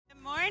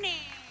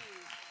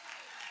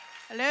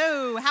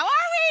Hello, how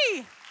are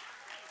we?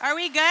 Are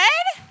we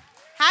good?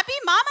 Happy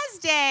Mama's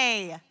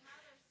Day.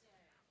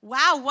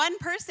 Wow, one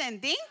person,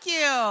 thank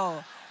you.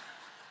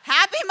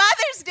 Happy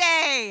Mother's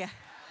Day.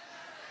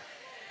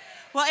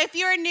 Well, if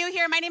you're new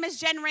here, my name is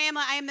Jen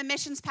Ramla. I am the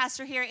missions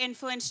pastor here at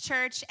Influence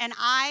Church, and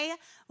I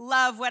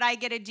love what I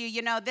get to do.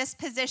 You know, this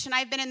position,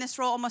 I've been in this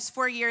role almost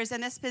 4 years,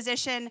 and this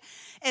position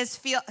is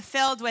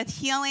filled with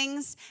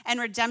healings and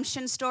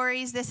redemption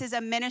stories. This is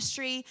a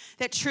ministry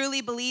that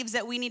truly believes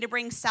that we need to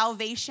bring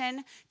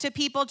salvation to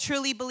people,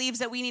 truly believes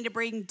that we need to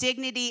bring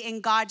dignity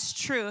in God's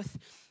truth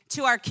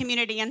to our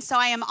community. And so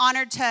I am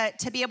honored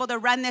to be able to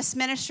run this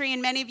ministry.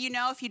 And many of you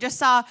know, if you just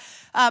saw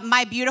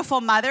my beautiful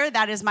mother,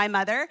 that is my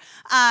mother,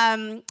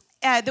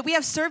 that we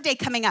have Serve Day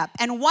coming up.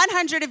 And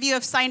 100 of you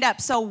have signed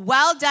up. So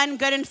well done,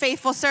 good and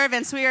faithful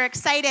servants. We are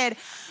excited.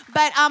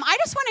 But I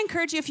just want to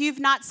encourage you, if you've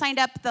not signed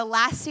up, the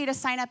last day to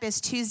sign up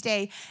is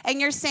Tuesday. And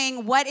you're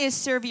saying, what is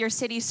Serve Your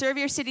City? Serve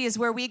Your City is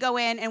where we go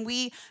in and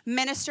we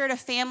minister to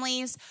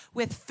families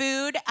with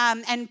food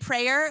and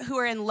prayer who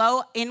are in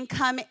low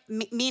income,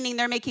 meaning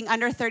they're making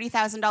under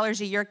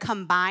 $30,000 a year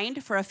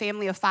combined for a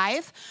family of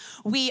 5.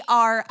 We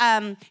are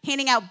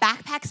handing out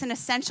backpacks and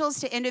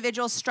essentials to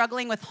individuals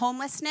struggling with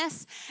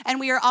homelessness. And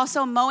we are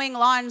also mowing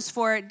lawns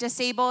for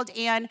disabled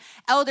and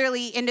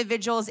elderly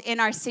individuals in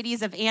our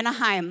cities of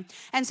Anaheim.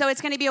 And so it's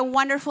going to be a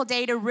wonderful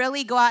day to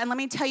really go out. And let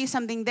me tell you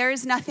something. There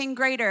is nothing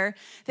greater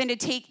than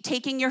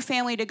taking your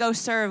family to go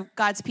serve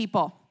God's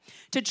people,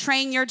 to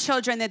train your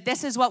children that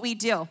this is what we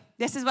do.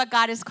 This is what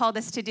God has called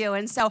us to do.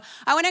 And so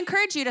I want to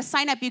encourage you to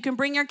sign up. You can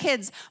bring your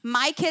kids.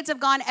 My kids have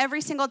gone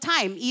every single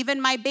time. Even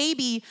my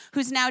baby,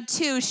 who's now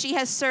 2, she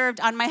has served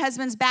on my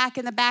husband's back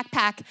in the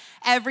backpack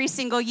every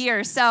single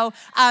year. So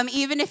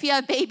even if you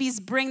have babies,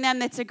 bring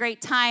them. It's a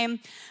great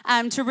time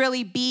to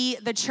really be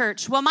the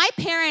church. Well, my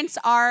parents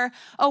are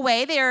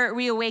away. They are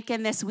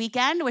reawakened this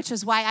weekend, which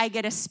is why I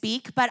get to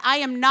speak. But I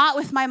am not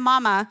with my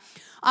mama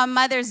on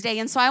Mother's Day.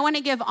 And so I want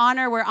to give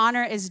honor where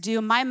honor is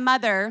due. My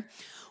mother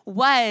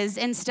was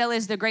and still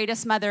is the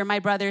greatest mother my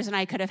brothers and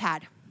I could have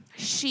had.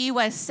 She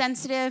was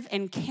sensitive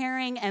and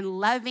caring and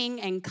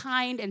loving and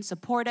kind and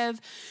supportive.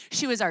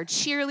 She was our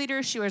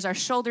cheerleader. She was our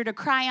shoulder to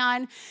cry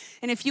on.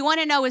 And if you want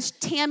to know, is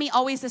Tammy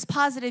always this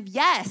positive?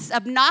 Yes,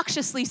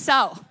 obnoxiously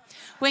so.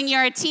 When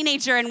you're a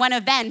teenager in one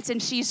event and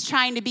she's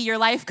trying to be your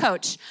life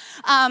coach.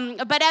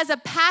 But as a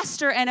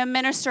pastor and a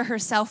minister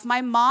herself,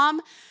 my mom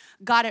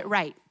got it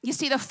right. You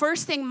see, the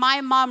first thing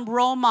my mom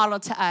role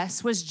modeled to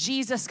us was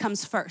Jesus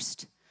comes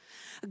first.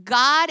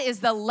 God is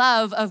the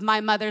love of my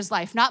mother's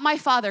life, not my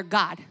father,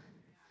 God.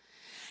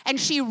 And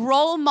she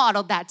role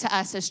modeled that to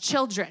us as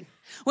children.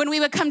 When we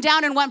would come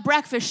down and want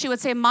breakfast, she would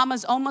say,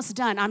 Mama's almost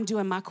done. I'm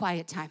doing my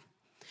quiet time.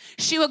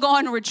 She would go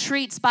on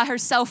retreats by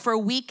herself for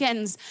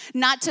weekends,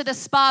 not to the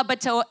spa,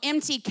 but to an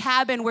empty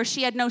cabin where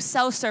she had no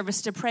cell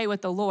service to pray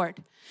with the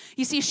Lord.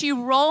 You see, she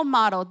role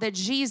modeled that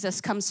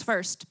Jesus comes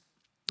first.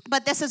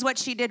 But this is what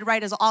she did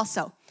right as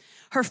also.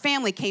 Her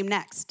family came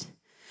next.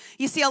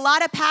 You see, a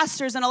lot of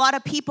pastors and a lot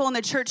of people in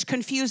the church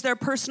confuse their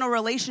personal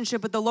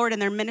relationship with the Lord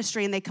and their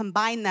ministry, and they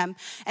combine them,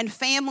 and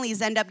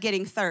families end up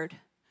getting third.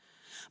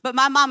 But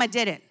my mama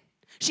didn't.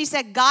 She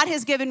said, God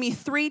has given me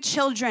 3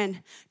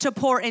 children to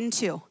pour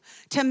into,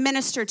 to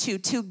minister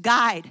to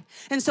guide.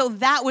 And so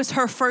that was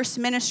her first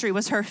ministry,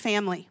 was her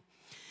family.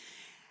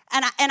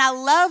 And I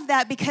love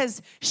that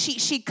because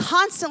she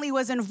constantly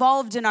was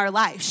involved in our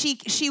life.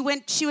 She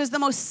was the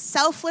most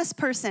selfless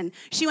person.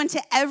 She went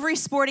to every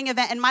sporting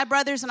event, and my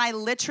brothers and I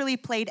literally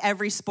played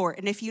every sport.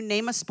 And if you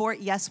name a sport,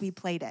 yes, we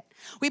played it.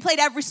 We played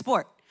every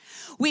sport.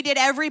 We did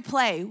every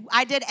play.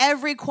 I did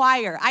every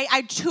choir.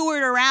 I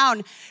toured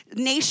around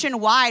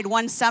nationwide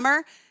one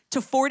summer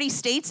to 40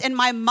 states, and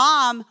my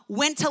mom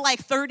went to like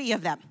 30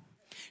 of them.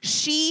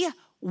 She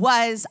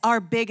was our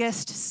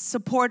biggest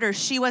supporter.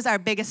 She was our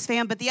biggest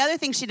fan. But the other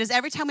thing she does,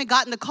 every time we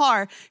got in the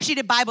car, she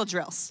did Bible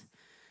drills.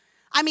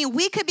 I mean,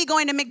 we could be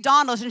going to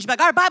McDonald's and she'd be like,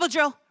 all right, Bible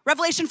drill,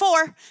 Revelation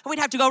 4. And we'd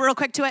have to go real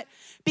quick to it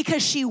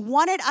because she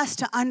wanted us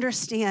to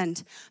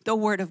understand the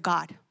Word of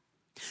God.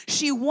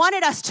 She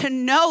wanted us to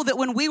know that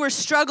when we were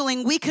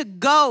struggling, we could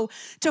go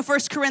to 1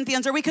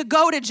 Corinthians or we could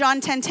go to John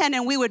 10:10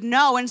 and we would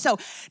know. And so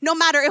no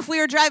matter if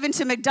we were driving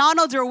to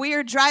McDonald's or we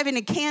were driving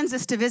to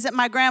Kansas to visit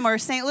my grandma or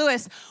St.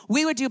 Louis,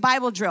 we would do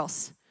Bible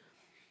drills.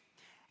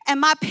 And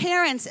my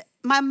parents,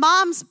 my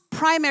mom's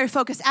primary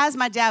focus, as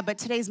my dad, but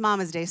today's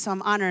Mama's Day, so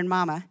I'm honoring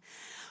Mama,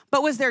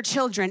 but was their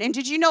children. And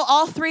did you know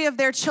all 3 of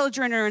their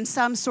children are in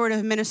some sort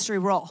of ministry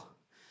role?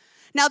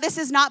 Now, this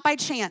is not by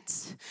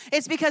chance.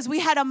 It's because we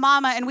had a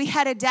mama and we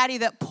had a daddy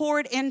that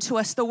poured into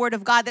us the Word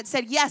of God that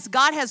said, yes,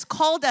 God has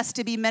called us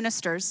to be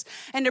ministers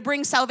and to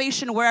bring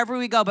salvation wherever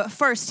we go, but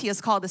first He has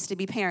called us to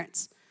be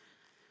parents.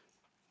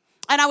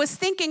 And I was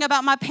thinking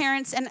about my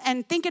parents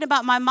and thinking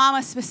about my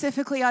mama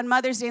specifically on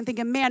Mother's Day and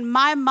thinking, man,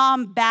 my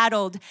mom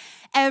battled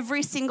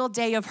every single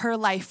day of her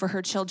life for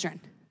her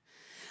children.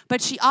 But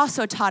she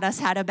also taught us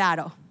how to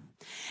battle.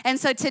 And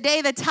so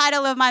today, the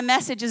title of my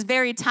message is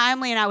very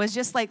timely, and I was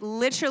just like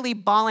literally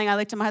bawling. I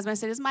looked at my husband and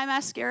said, is my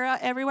mascara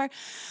everywhere?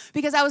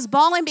 Because I was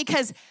bawling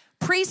because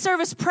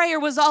Pre-service prayer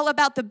was all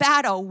about the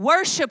battle.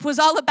 Worship was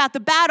all about the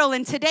battle.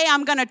 And today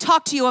I'm going to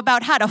talk to you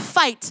about how to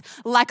fight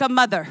like a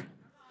mother.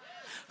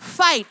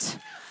 Fight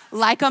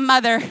like a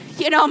mother.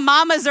 You know,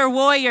 mamas are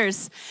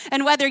warriors.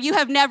 And whether you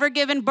have never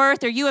given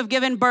birth or you have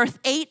given birth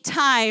 8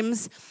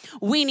 times,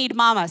 we need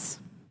mamas.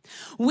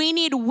 We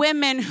need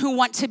women who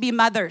want to be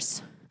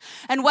mothers.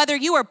 And whether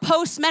you are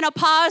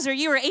post-menopause or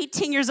you are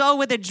 18 years old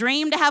with a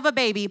dream to have a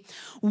baby,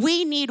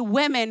 we need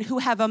women who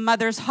have a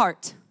mother's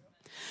heart.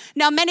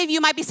 Now, many of you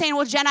might be saying,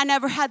 well, Jen, I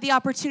never had the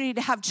opportunity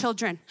to have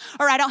children,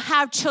 or I don't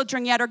have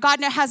children yet, or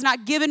God has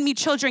not given me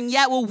children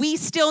yet. Well, we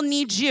still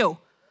need you.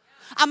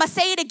 I'm going to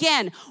say it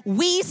again.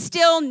 We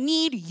still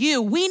need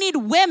you. We need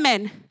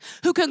women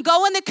who can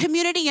go in the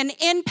community and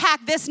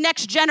impact this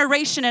next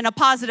generation in a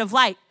positive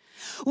light.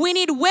 We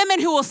need women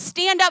who will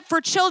stand up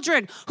for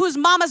children whose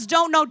mamas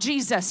don't know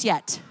Jesus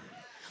yet,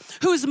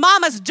 whose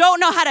mamas don't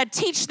know how to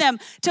teach them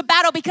to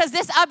battle, because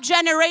this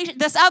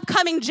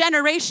upcoming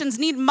generations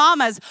need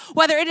mamas,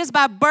 whether it is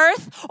by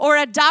birth or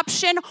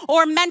adoption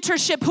or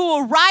mentorship, who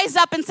will rise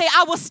up and say,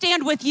 I will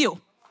stand with you.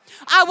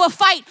 I will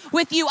fight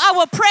with you. I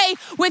will pray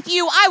with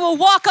you. I will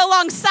walk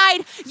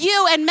alongside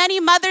you. And many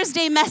Mother's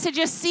Day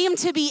messages seem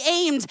to be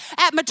aimed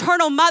at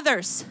maternal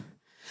mothers.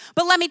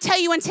 But let me tell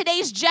you, in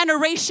today's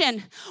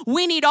generation,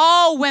 we need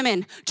all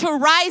women to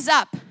rise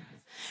up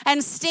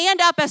and stand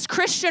up as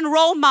Christian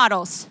role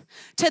models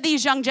to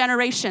these young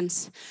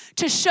generations,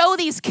 to show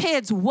these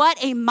kids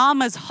what a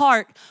mama's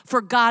heart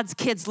for God's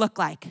kids look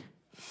like.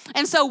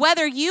 And so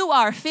whether you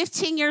are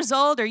 15 years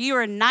old or you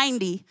are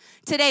 90,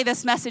 today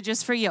this message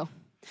is for you.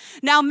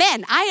 Now,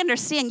 men, I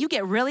understand you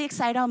get really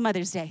excited on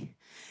Mother's Day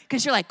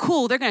because you're like,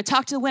 cool, they're going to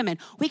talk to the women.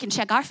 We can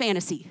check our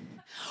fantasy.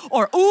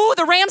 Or, ooh,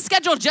 the Rams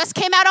schedule just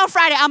came out on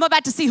Friday. I'm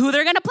about to see who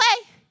they're going to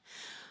play.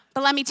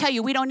 But let me tell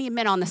you, we don't need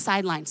men on the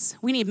sidelines.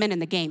 We need men in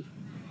the game.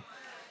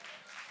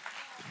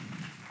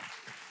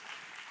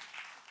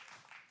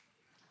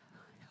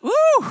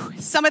 Ooh,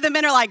 some of the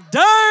men are like,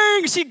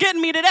 dang, she's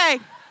getting me today.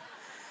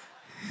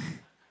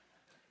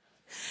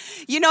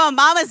 You know, a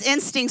mama's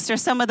instincts are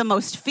some of the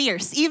most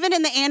fierce. Even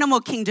in the animal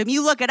kingdom,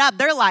 you look it up,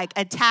 they're like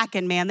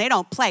attacking, man. They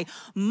don't play.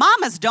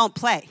 Mamas don't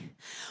play.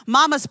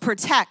 Mamas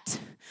protect.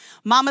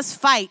 Mamas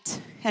fight,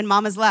 and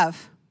mamas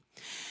love.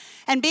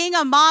 And being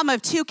a mom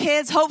of 2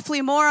 kids,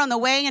 hopefully more on the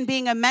way, and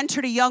being a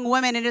mentor to young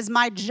women, it is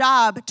my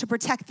job to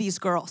protect these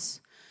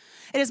girls.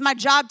 It is my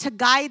job to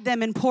guide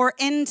them and pour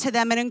into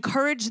them and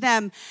encourage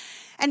them.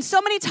 And so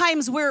many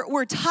times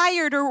we're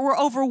tired or we're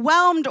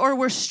overwhelmed or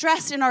we're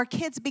stressed, and our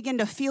kids begin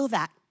to feel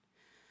that.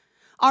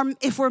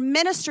 If we're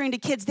ministering to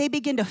kids, they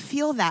begin to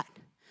feel that.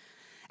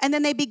 And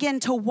then they begin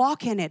to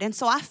walk in it. And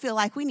so I feel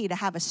like we need to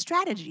have a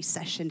strategy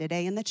session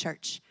today in the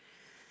church.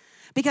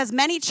 Because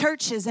many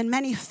churches and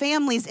many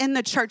families in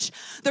the church,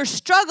 they're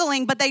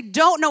struggling, but they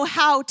don't know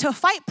how to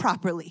fight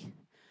properly.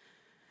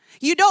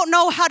 You don't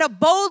know how to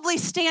boldly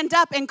stand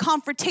up in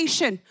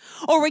confrontation,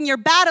 or when you're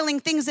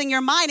battling things in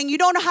your mind, and you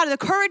don't know how to have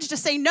the courage to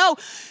say no.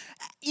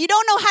 You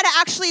don't know how to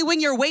actually, when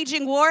you're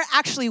waging war,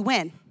 actually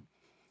win.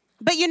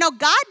 But you know,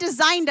 God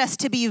designed us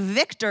to be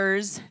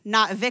victors,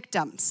 not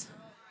victims.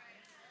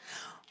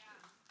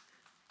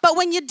 But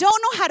when you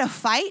don't know how to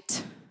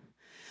fight,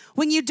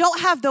 when you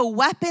don't have the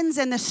weapons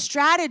and the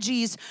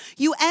strategies,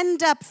 you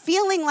end up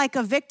feeling like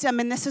a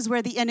victim, and this is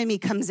where the enemy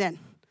comes in.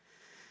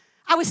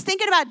 I was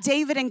thinking about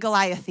David and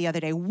Goliath the other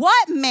day.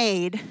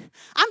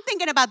 I'm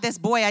thinking about this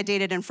boy I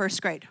dated in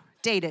first grade.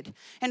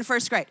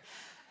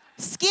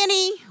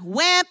 Skinny,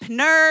 wimp,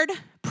 nerd,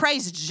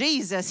 praise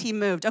Jesus, he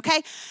moved,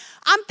 okay?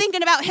 I'm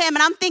thinking about him,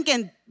 and I'm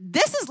thinking,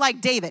 this is like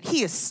David.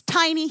 He is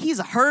tiny, he's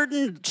a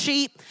herding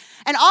sheep,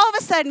 and all of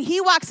a sudden, he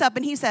walks up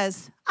and he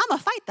says, I'm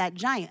gonna fight that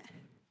giant.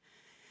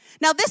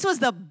 Now, this was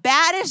the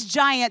baddest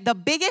giant, the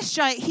biggest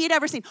giant he'd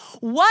ever seen.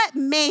 What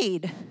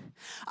made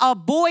a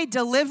boy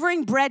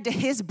delivering bread to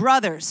his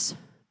brothers?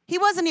 He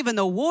wasn't even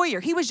the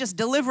warrior. He was just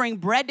delivering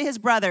bread to his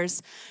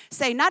brothers.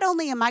 Say, not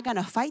only am I going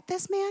to fight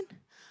this man,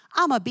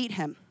 I'm going to beat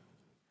him.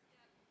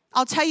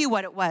 I'll tell you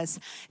what it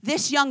was.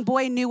 This young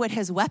boy knew what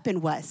his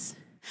weapon was.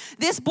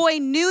 This boy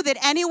knew that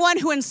anyone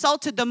who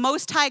insulted the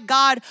Most High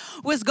God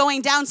was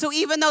going down. So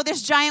even though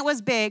this giant was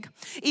big,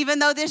 even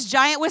though this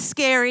giant was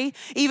scary,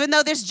 even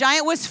though this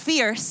giant was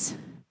fierce,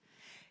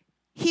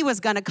 he was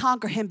going to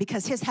conquer him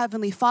because his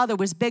heavenly Father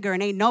was bigger,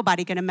 and ain't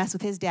nobody going to mess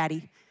with his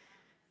daddy.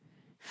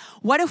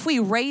 What if we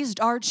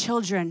raised our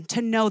children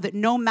to know that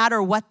no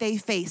matter what they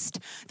faced,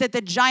 that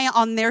the giant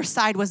on their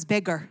side was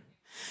bigger,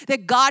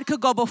 that God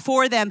could go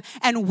before them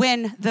and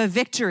win the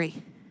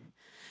victory,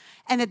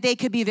 and that they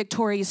could be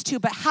victorious too?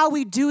 But how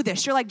we do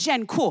this, you're like,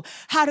 Jen, cool.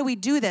 How do we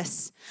do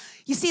this?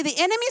 You see, the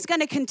enemy's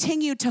going to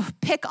continue to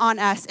pick on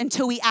us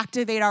until we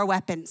activate our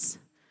weapons,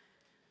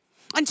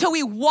 until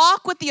we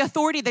walk with the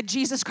authority that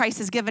Jesus Christ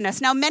has given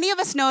us. Now, many of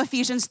us know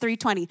Ephesians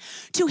 3:20.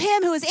 To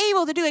him who is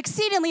able to do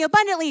exceedingly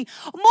abundantly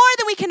more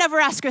than we can ever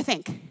ask or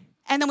think.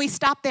 And then we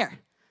stop there.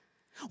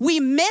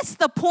 We miss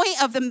the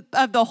point of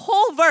the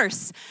whole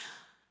verse.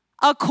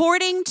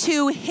 According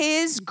to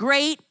his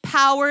great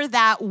power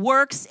that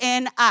works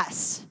in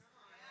us.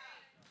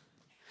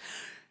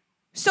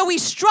 So we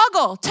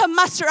struggle to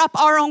muster up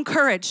our own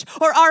courage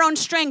or our own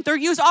strength or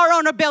use our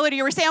own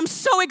ability or say, I'm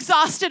so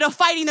exhausted of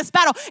fighting this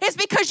battle. It's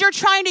because you're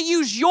trying to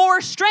use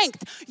your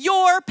strength,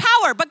 your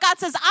power. But God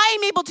says, I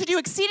am able to do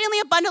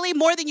exceedingly abundantly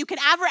more than you can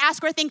ever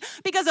ask or think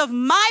because of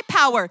my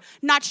power,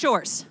 not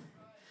yours.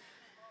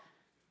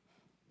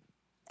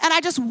 And I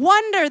just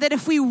wonder that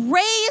if we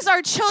raise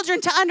our children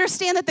to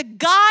understand that the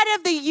God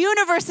of the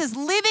universe is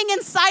living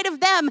inside of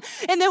them,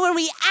 and then when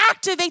we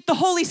activate the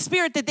Holy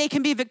Spirit, that they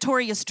can be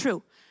victorious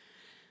too.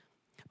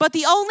 But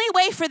the only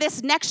way for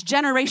this next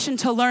generation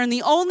to learn,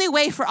 the only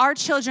way for our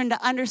children to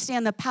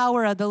understand the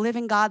power of the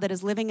living God that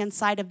is living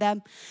inside of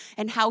them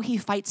and how he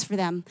fights for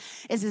them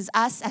is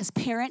us as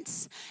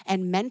parents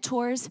and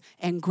mentors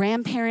and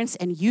grandparents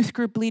and youth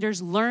group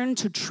leaders learn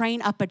to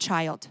train up a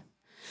child,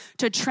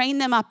 to train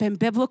them up in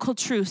biblical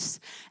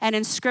truths and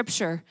in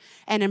scripture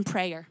and in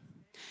prayer.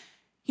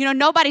 You know,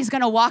 nobody's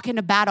gonna walk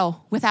into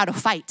battle without a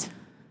fight.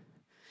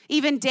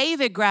 Even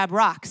David grabbed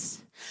rocks.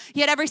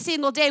 Yet every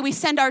single day we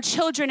send our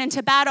children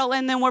into battle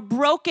and then we're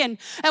broken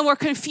and we're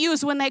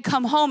confused when they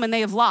come home and they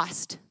have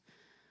lost.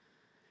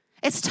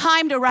 It's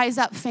time to rise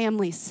up,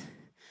 families.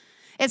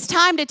 It's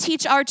time to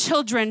teach our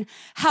children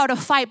how to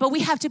fight, but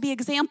we have to be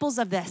examples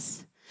of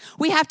this.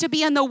 We have to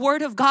be in the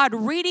Word of God,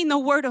 reading the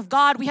Word of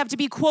God. We have to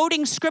be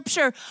quoting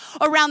scripture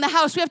around the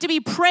house. We have to be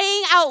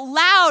praying out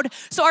loud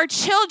so our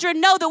children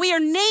know that we are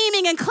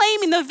naming and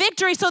claiming the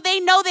victory so they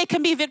know they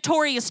can be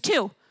victorious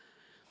too.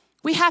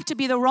 We have to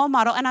be the role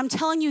model. And I'm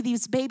telling you,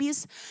 these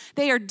babies,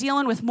 they are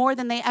dealing with more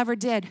than they ever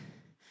did.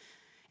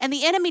 And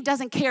the enemy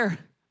doesn't care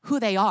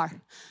who they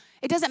are.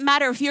 It doesn't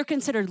matter if you're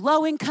considered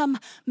low income,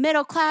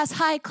 middle class,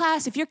 high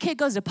class. If your kid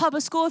goes to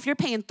public school, if you're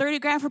paying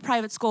 $30,000 for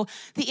private school,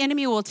 the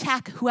enemy will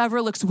attack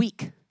whoever looks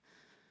weak,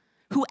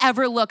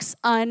 whoever looks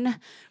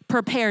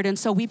unprepared. And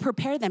so we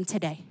prepare them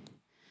today.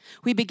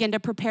 We begin to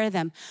prepare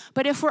them.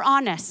 But if we're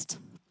honest,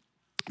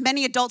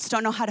 many adults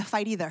don't know how to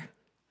fight either.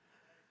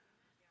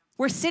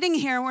 We're sitting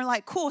here and we're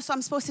like, cool, so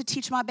I'm supposed to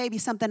teach my baby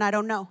something I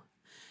don't know.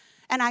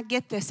 And I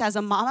get this. As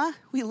a mama,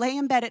 we lay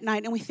in bed at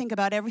night and we think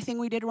about everything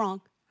we did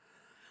wrong.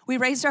 We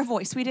raised our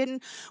voice. We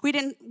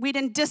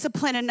didn't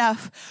discipline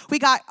enough. We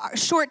got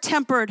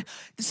short-tempered.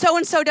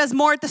 So-and-so does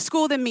more at the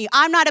school than me.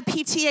 I'm not a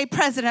PTA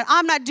president.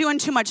 I'm not doing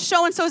too much.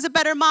 So-and-so is a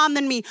better mom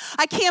than me.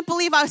 I can't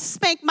believe I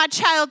spanked my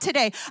child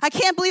today. I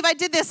can't believe I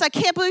did this. I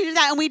can't believe I did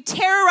that. And we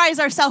terrorize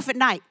ourselves at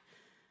night.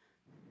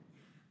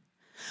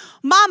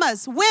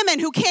 Mamas, women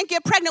who can't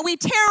get pregnant, we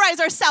terrorize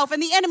ourselves, and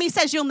the enemy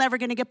says, you're never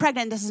going to get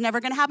pregnant. This is never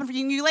going to happen for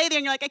you. And you lay there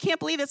and you're like, I can't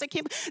believe this.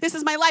 This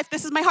is my life.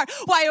 This is my heart.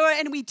 Why?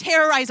 And we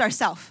terrorize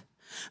ourselves.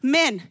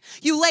 Men,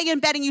 you lay in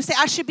bed and you say,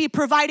 I should be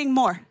providing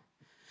more.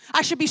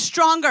 I should be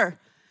stronger.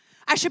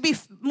 I should be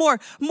more.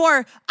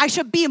 I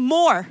should be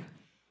more.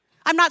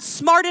 I'm not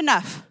smart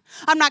enough.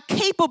 I'm not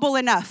capable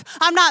enough.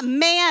 I'm not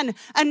man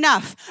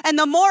enough. And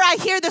the more I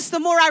hear this, the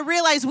more I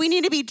realize we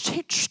need to be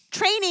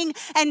training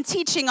and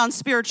teaching on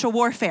spiritual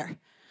warfare.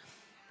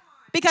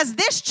 Because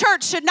this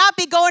church should not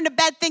be going to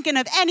bed thinking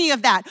of any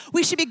of that.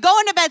 We should be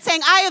going to bed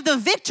saying, I have the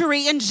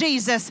victory in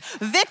Jesus.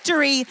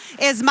 Victory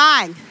is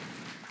mine.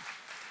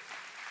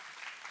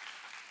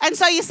 And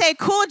so you say,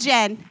 cool,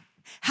 Jen,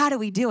 how do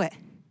we do it?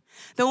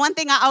 The one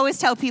thing I always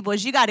tell people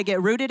is you got to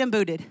get rooted and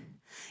booted.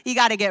 You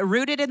got to get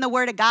rooted in the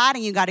Word of God,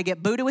 and you got to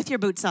get booted with your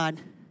boots on.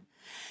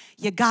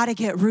 You got to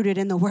get rooted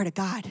in the Word of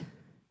God.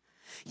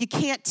 You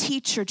can't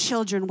teach your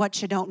children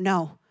what you don't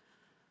know.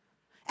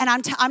 And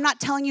I'm not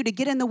telling you to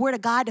get in the Word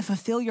of God to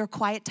fulfill your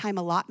quiet time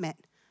allotment.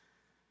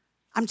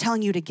 I'm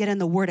telling you to get in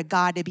the Word of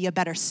God to be a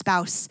better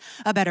spouse,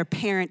 a better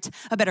parent,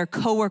 a better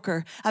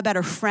coworker, a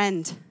better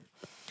friend.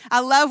 I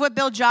love what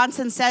Bill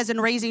Johnson says in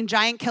Raising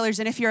Giant Killers.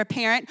 And if you're a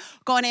parent,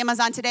 go on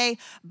Amazon today,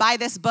 buy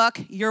this book.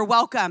 You're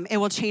welcome. It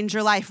will change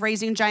your life.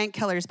 Raising Giant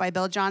Killers by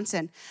Bill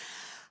Johnson.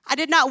 I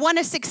did not want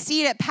to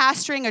succeed at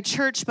pastoring a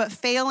church, but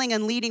failing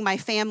and leading my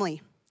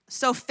family.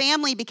 So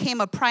family became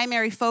a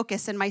primary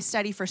focus in my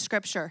study for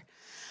scripture.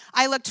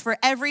 I looked for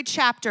every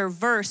chapter,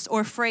 verse,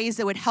 or phrase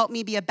that would help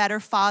me be a better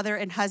father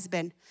and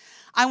husband.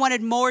 I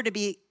wanted more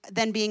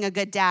than being a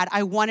good dad.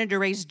 I wanted to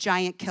raise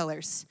giant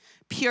killers.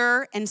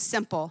 Pure and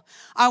simple.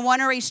 I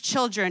want to raise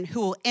children who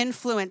will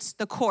influence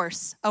the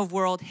course of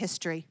world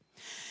history.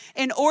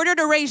 In order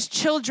to raise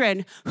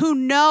children who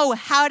know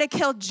how to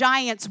kill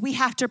giants, we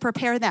have to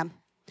prepare them.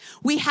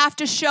 We have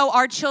to show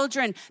our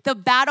children the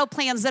battle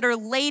plans that are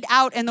laid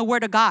out in the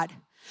Word of God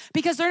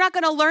because they're not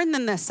going to learn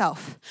them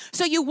themselves.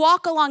 So you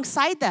walk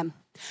alongside them.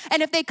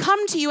 And if they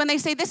come to you and they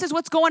say, this is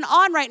what's going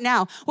on right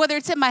now, whether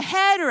it's in my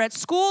head or at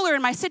school or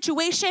in my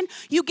situation,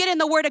 you get in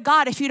the Word of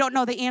God if you don't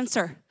know the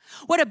answer.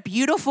 What a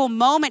beautiful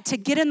moment to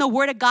get in the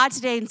Word of God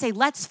today and say,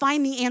 let's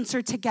find the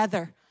answer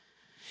together.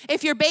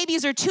 If your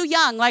babies are too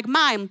young, like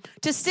mine,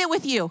 to sit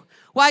with you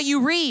while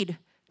you read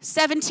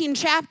 17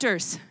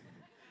 chapters,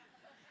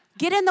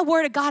 get in the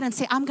Word of God and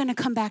say, I'm going to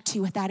come back to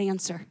you with that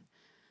answer.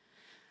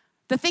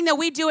 The thing that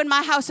we do in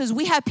my house is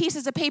we have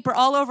pieces of paper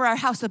all over our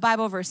house with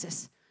Bible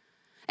verses.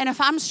 And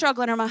if I'm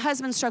struggling or my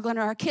husband's struggling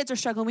or our kids are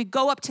struggling, we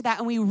go up to that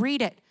and we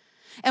read it.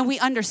 and we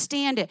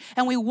understand it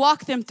and we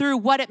walk them through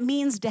what it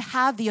means to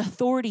have the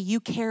authority you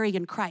carry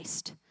in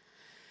Christ.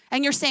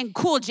 And you're saying,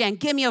 cool, Jen,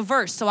 give me a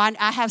verse so I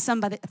have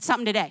something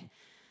today.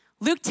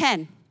 Luke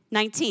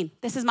 10:19.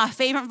 This is my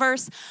favorite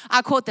verse.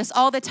 I quote this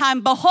all the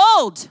time.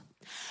 Behold,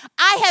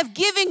 I have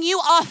given you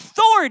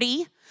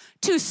authority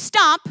to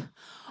stomp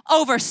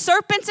over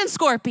serpents and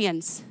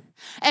scorpions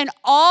and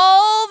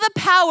all the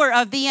power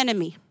of the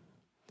enemy,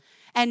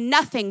 and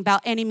nothing by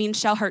any means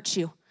shall hurt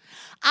you.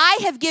 I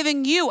have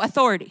given you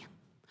authority.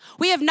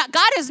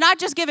 God has not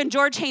just given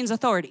George Haynes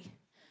authority,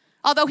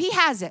 although he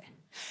has it.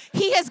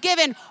 He has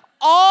given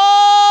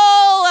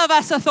all of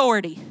us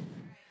authority.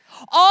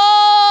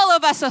 All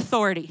of us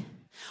authority.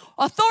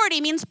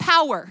 Authority means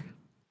power.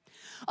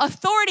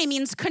 Authority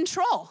means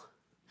control.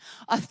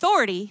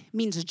 Authority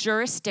means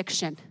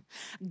jurisdiction.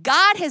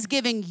 God has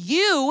given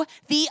you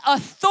the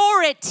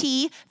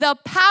authority, the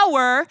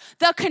power,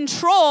 the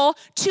control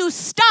to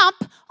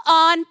stomp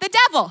on the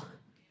devil.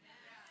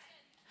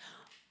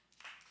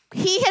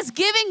 He has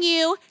given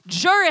you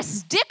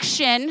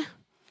jurisdiction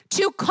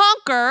to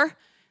conquer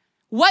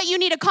what you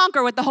need to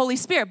conquer with the Holy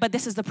Spirit. But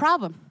this is the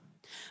problem.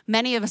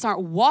 Many of us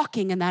aren't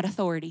walking in that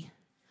authority.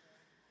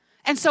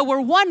 And so we're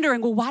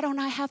wondering, well, why don't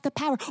I have the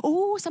power?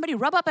 Oh, somebody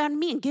rub up on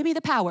me and give me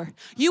the power.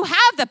 You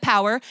have the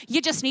power.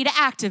 You just need to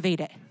activate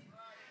it.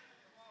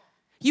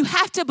 You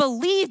have to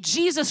believe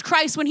Jesus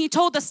Christ when he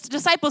told the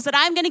disciples that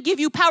I'm going to give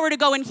you power to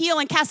go and heal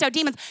and cast out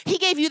demons. He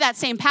gave you that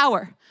same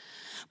power.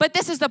 But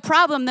this is the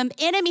problem. The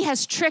enemy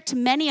has tricked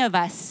many of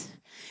us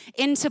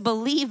into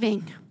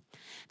believing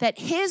that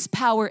his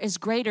power is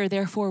greater,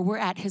 therefore we're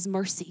at his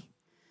mercy.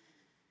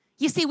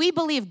 You see, we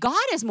believe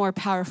God is more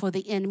powerful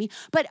than the enemy,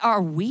 but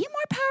are we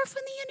more powerful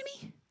than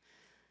the enemy?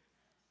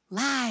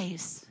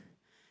 Lies.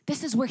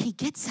 This is where he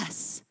gets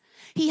us.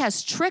 He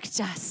has tricked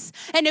us.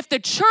 And if the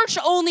church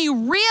only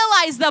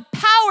realized the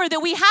power that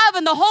we have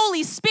in the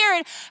Holy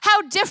Spirit,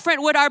 how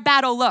different would our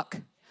battle look?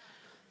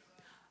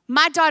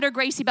 My daughter,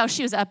 Gracie Bell,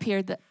 she was up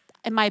here,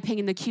 in my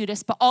opinion, the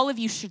cutest, but all of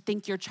you should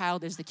think your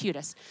child is the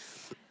cutest.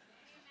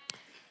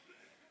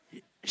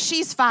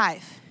 She's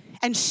 5.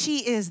 And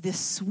she is the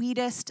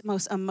sweetest,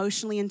 most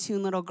emotionally in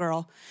tune little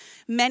girl.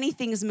 Many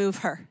things move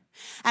her.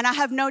 And I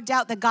have no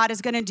doubt that God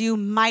is going to do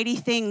mighty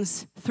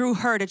things through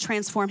her to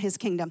transform his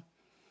kingdom.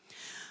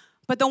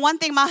 But the one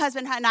thing my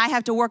husband and I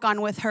have to work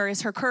on with her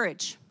is her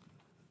courage.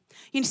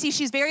 You see,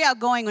 she's very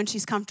outgoing when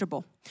she's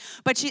comfortable.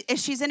 But if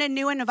she's in a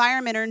new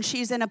environment or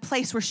she's in a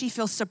place where she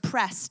feels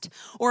suppressed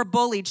or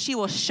bullied, she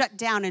will shut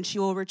down and she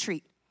will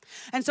retreat.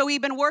 And so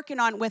we've been working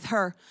on with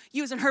her,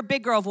 using her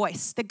big girl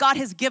voice, that God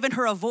has given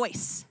her a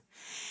voice.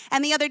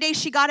 And the other day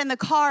she got in the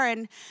car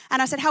and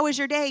I said, how was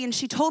your day? And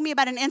she told me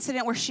about an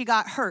incident where she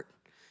got hurt.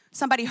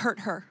 Somebody hurt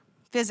her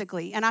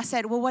physically. And I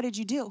said, well, what did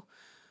you do?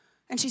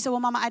 And she said, well,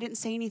 Mama, I didn't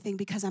say anything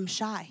because I'm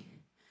shy.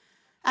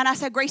 And I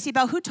said, Gracie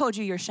Bell, who told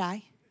you you're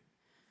shy?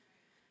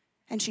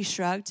 And she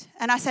shrugged.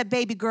 And I said,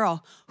 baby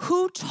girl,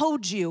 who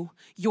told you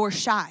you're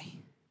shy?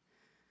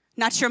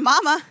 Not your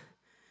mama,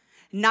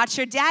 not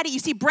your daddy. You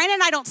see, Brandon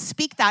and I don't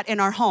speak that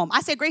in our home.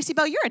 I said, Gracie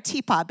Bell, you're a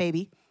teapot,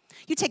 baby.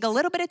 You take a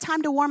little bit of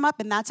time to warm up,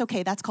 and that's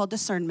okay. That's called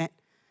discernment.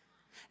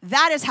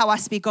 That is how I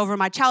speak over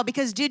my child,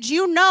 because did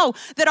you know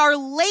that our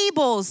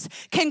labels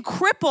can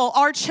cripple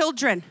our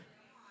children?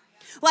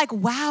 Like,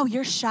 wow,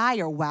 you're shy,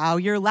 or wow,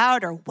 you're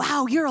loud, or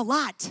wow, you're a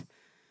lot.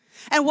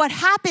 And what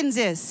happens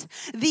is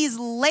these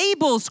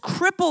labels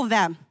cripple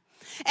them,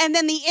 and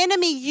then the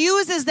enemy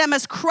uses them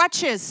as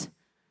crutches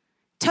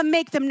to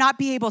make them not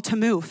be able to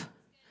move.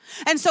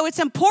 And so it's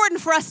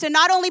important for us to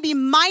not only be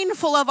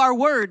mindful of our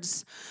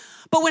words,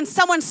 but when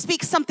someone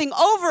speaks something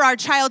over our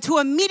child, to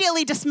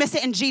immediately dismiss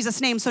it in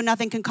Jesus' name so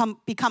nothing can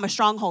become a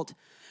stronghold.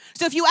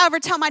 So if you ever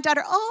tell my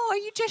daughter, oh, are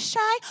you just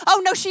shy?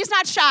 Oh, no, she's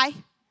not shy.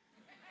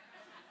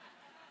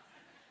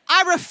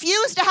 I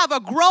refuse to have a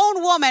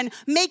grown woman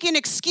making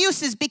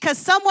excuses because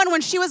someone,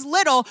 when she was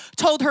little,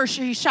 told her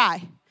she's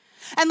shy.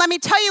 And let me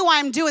tell you why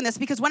I'm doing this,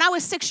 because when I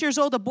was 6 years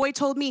old, a boy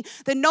told me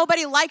that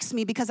nobody likes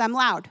me because I'm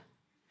loud.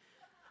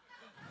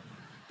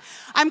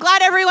 I'm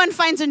glad everyone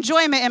finds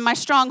enjoyment in my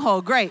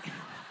stronghold. Great.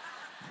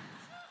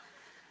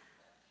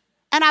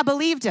 And I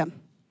believed him.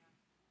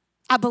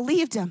 I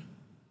believed him.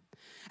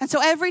 And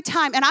so every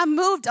time, and I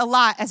moved a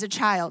lot as a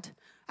child.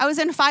 I was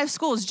in 5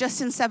 schools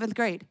just in 7th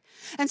grade.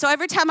 And so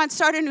every time I'd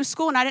start a new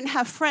school and I didn't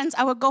have friends,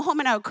 I would go home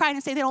and I would cry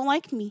and say, they don't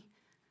like me.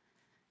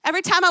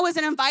 Every time I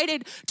wasn't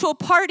invited to a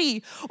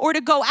party or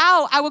to go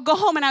out, I would go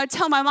home and I would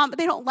tell my mom, but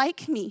they don't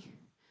like me.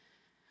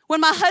 When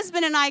my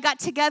husband and I got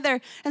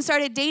together and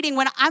started dating,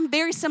 when I'm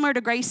very similar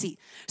to Gracie.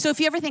 So if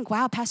you ever think,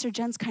 wow, Pastor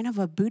Jen's kind of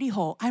a booty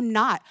hole, I'm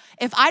not.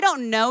 If I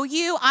don't know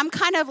you, I'm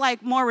kind of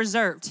like more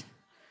reserved.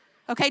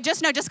 Okay,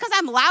 just know, just because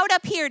I'm loud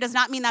up here does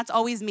not mean that's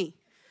always me.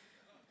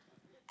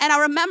 And I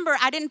remember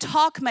I didn't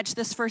talk much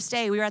this first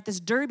day. We were at this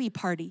derby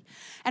party,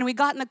 and we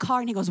got in the car,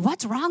 and he goes,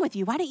 what's wrong with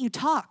you? Why didn't you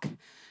talk?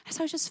 And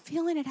so I was just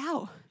feeling it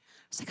out.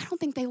 I was like, I don't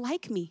think they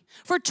like me.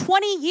 For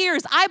 20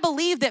 years, I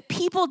believed that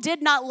people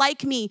did not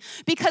like me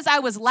because I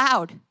was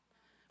loud.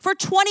 For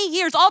 20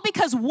 years, all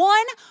because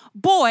one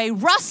boy,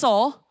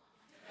 Russell,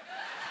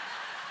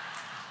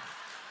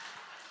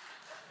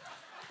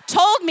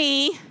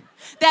 me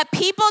that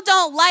people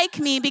don't like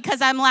me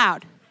because I'm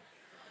loud.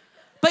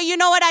 But you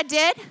know what I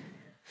did?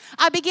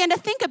 I began to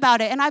think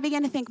about it, and I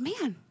began to think,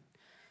 man,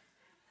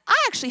 I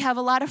actually have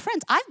a lot of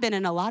friends. I've been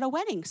in a lot of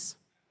weddings,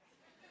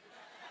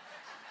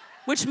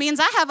 which means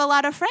I have a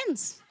lot of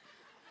friends,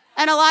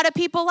 and a lot of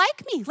people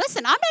like me.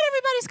 Listen, I'm not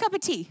everybody's cup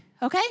of tea,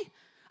 okay?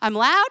 I'm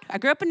loud. I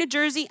grew up in New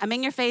Jersey. I'm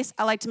in your face.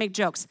 I like to make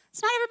jokes.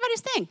 It's not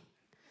everybody's thing.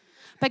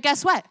 But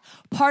guess what?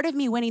 Part of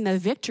me winning the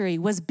victory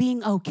was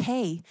being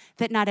okay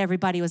that not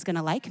everybody was going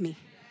to like me.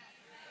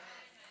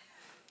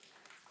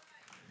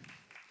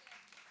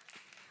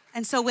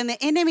 And so when the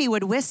enemy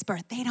would whisper,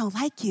 they don't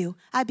like you,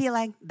 I'd be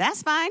like,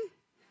 that's fine.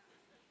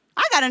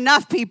 I got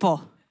enough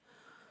people.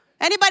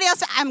 Anybody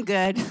else? I'm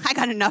good. I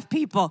got enough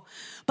people.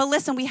 But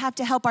listen, we have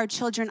to help our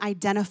children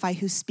identify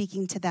who's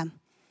speaking to them.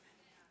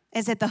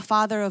 Is it the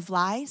father of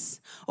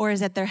lies, or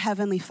is it their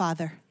heavenly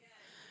Father?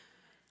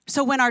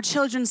 So when our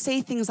children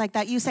say things like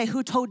that, you say,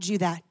 who told you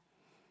that?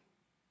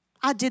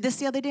 I did this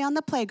the other day on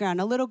the playground.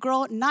 A little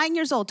girl, 9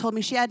 years old, told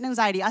me she had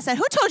anxiety. I said,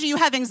 who told you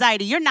have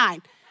anxiety? You're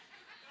 9.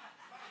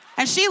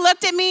 And she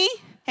looked at me,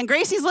 and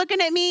Gracie's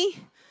looking at me.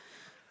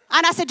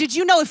 And I said, did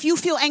you know if you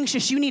feel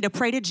anxious, you need to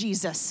pray to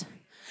Jesus?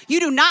 You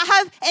do not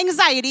have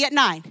anxiety at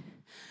 9.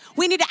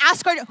 We need to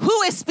ask her,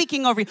 who is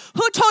speaking over you?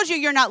 Who told you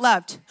you're not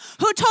loved?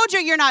 Who told you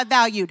you're not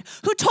valued?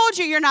 Who told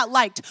you you're not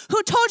liked?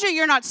 Who told you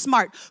you're not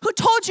smart? Who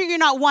told you you're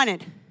not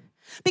wanted?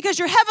 Because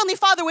your heavenly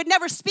Father would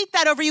never speak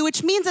that over you,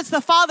 which means it's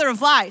the father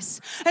of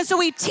lies. And so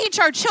we teach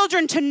our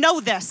children to know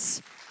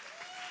this.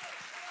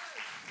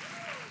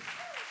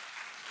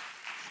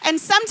 And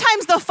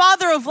sometimes the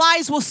father of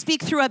lies will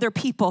speak through other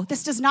people.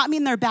 This does not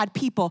mean they're bad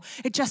people.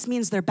 It just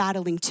means they're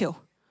battling too.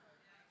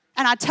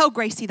 And I tell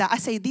Gracie that. I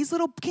say, these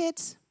little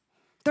kids,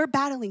 they're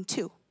battling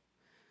too,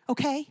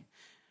 okay?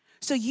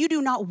 So you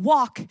do not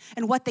walk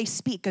in what they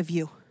speak of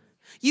you.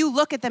 You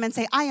look at them and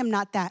say, I am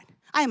not that.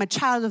 I am a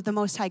child of the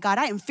Most High God.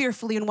 I am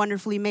fearfully and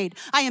wonderfully made.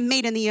 I am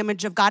made in the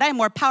image of God. I am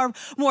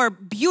more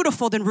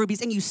beautiful than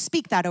rubies. And you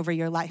speak that over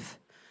your life.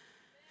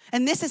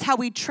 And this is how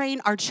we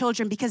train our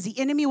children, because the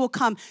enemy will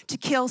come to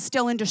kill,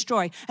 steal, and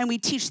destroy. And we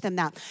teach them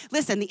that.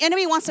 Listen, the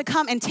enemy wants to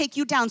come and take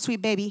you down,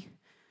 sweet baby.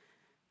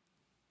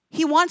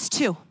 He wants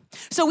to.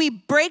 So we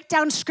break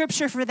down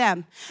scripture for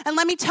them. And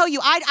let me tell you,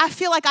 I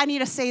feel like I need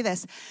to say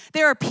this.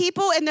 There are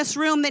people in this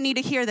room that need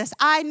to hear this.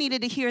 I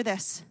needed to hear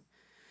this.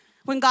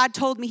 When God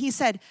told me, he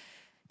said,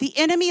 the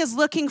enemy is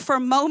looking for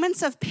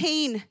moments of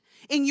pain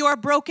in your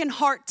broken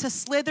heart to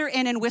slither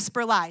in and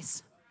whisper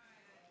lies.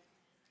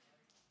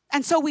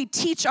 And so we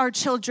teach our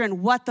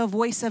children what the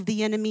voice of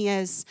the enemy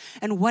is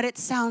and what it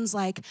sounds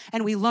like,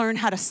 and we learn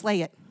how to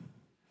slay it.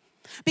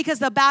 Because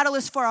the battle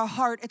is for our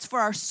heart, it's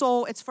for our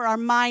soul, it's for our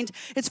mind,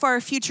 it's for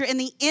our future. And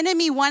the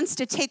enemy wants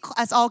to take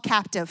us all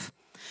captive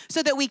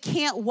so that we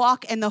can't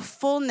walk in the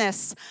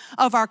fullness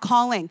of our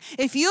calling.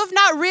 If you have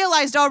not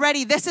realized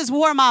already, this is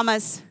war,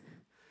 mamas.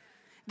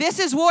 This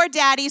is war,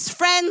 daddies,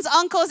 friends,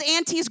 uncles,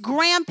 aunties,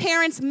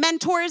 grandparents,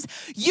 mentors,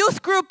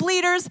 youth group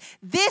leaders.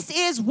 This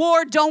is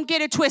war. Don't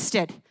get it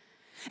twisted.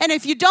 And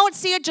if you don't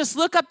see it, just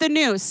look up the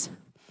news.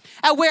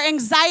 Where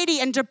anxiety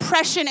and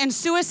depression and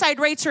suicide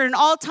rates are at an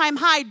all-time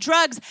high.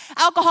 Drugs,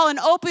 alcohol, and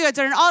opioids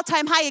are at an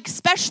all-time high,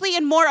 especially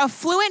in more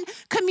affluent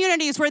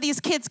communities where these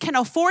kids can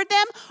afford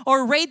them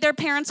or raid their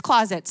parents'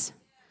 closets.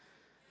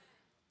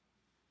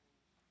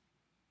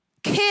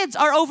 Kids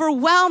are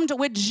overwhelmed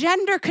with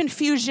gender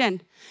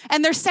confusion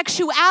and their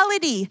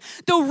sexuality.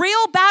 The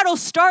real battle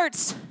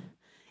starts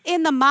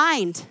in the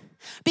mind,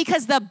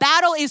 because the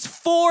battle is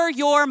for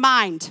your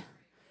mind.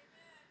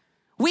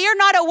 We are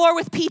not at war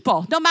with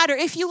people. No matter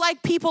if you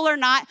like people or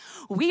not,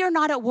 we are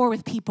not at war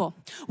with people.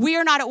 We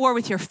are not at war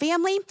with your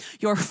family,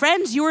 your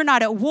friends. You are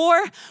not at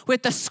war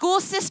with the school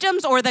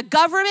systems or the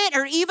government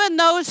or even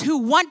those who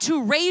want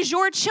to raise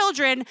your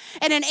children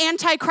in an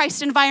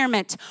anti-Christ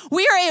environment.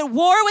 We are at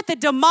war with the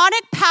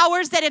demonic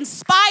powers that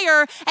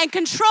inspire and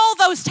control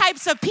those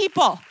types of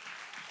people.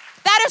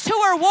 That is who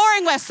we're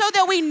warring with, so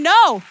that we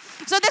know.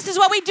 So this is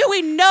what we do.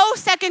 We know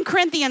 2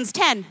 Corinthians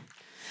 10.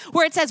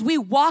 Where it says,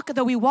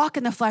 though we walk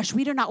in the flesh,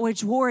 we do not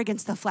wage war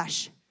against the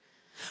flesh.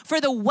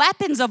 For the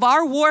weapons of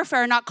our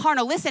warfare are not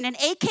carnal. Listen, an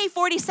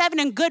AK-47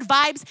 and good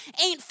vibes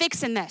ain't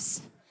fixing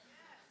this.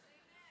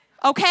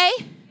 Okay?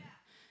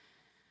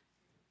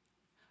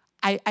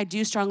 I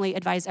do strongly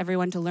advise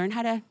everyone to learn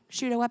how to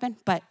shoot a weapon,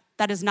 but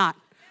that is not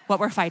what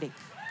we're fighting.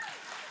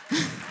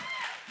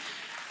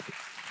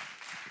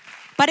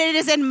 But it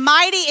is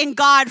mighty in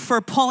God for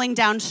pulling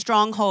down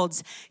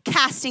strongholds,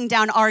 casting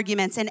down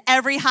arguments, and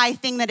every high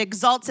thing that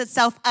exalts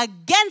itself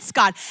against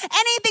God.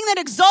 Anything that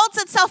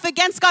exalts itself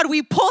against God,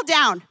 we pull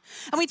down.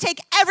 And we take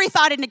every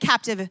thought into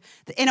captive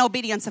in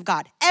obedience of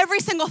God. Every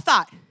single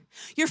thought.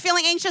 You're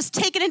feeling anxious,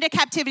 take it into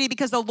captivity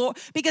because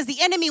the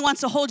enemy wants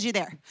to hold you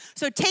there.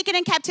 So take it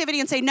in captivity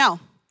and say, no.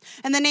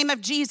 In the name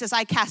of Jesus,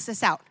 I cast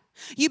this out.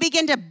 You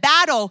begin to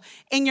battle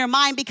in your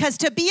mind, because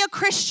to be a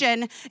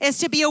Christian is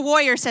to be a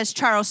warrior, says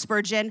Charles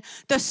Spurgeon.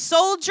 The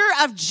soldier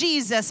of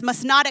Jesus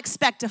must not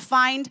expect to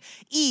find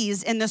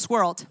ease in this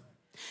world.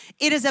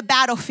 It is a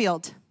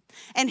battlefield.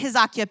 and his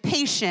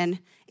occupation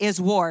is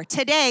war.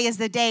 Today is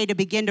the day to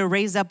begin to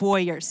raise up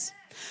warriors,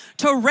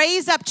 to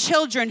raise up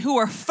children who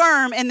are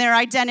firm in their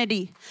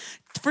identity,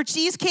 for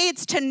these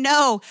kids to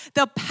know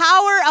the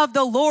power of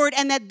the Lord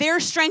and that their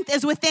strength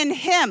is within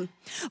him.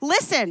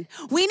 Listen,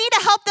 we need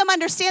to help them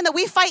understand that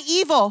we fight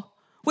evil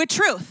with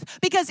truth,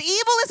 because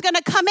evil is going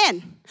to come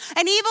in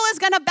and evil is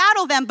going to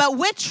battle them, but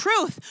with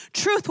truth,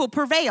 truth will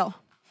prevail.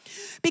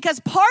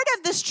 Because part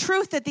of this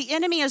truth that the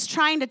enemy is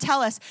trying to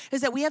tell us is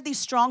that we have these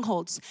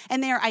strongholds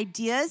and they are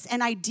ideas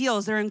and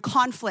ideals. They're in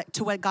conflict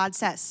to what God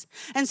says.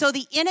 And so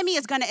the enemy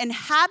is going to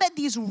inhabit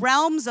these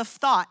realms of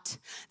thought.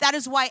 That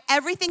is why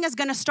everything is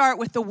going to start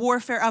with the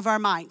warfare of our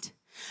mind.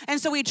 And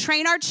so we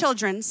train our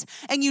children,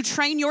 and you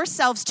train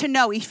yourselves to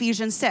know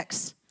Ephesians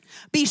 6.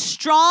 Be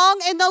strong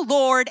in the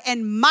Lord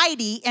and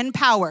mighty in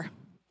power.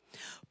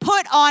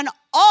 Put on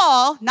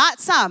all,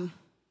 not some,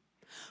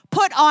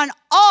 put on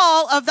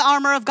all of the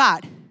armor of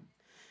God.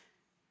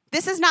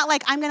 This is not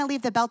like, I'm going to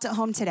leave the belt at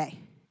home today.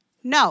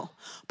 No.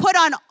 Put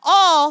on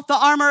all the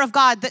armor of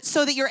God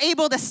so that you're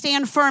able to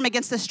stand firm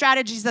against the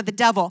strategies of the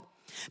devil.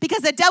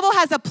 Because the devil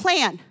has a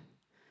plan,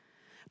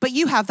 but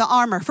you have the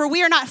armor. For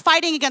we are not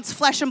fighting against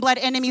flesh and blood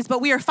enemies, but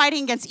we are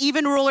fighting against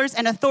even rulers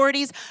and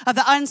authorities of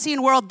the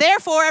unseen world.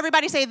 Therefore,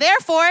 everybody say,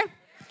 therefore,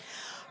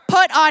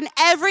 put on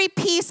every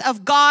piece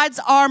of God's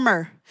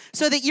armor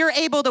so that you're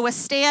able to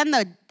withstand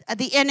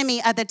the enemy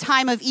at the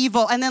time of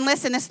evil. And then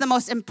listen, this is the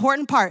most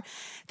important part.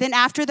 Then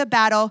after the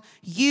battle,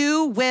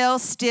 you will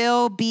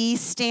still be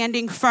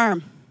standing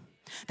firm.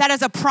 That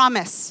is a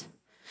promise.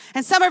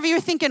 And some of you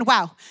are thinking,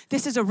 wow,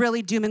 this is a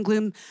really doom and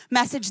gloom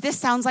message. This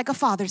sounds like a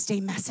Father's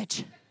Day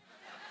message.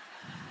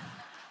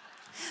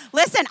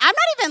 Listen,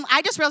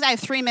 I just realized I have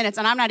 3 minutes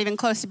and I'm not even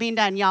close to being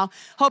done, y'all.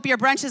 Hope your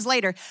brunch is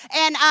later.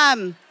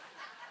 And,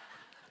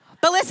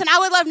 but listen, I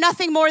would love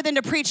nothing more than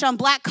to preach on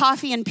black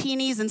coffee and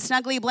peonies and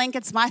snuggly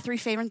blankets, my 3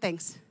 favorite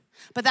things.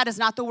 But that is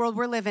not the world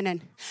we're living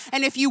in.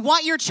 And if you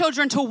want your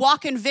children to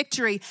walk in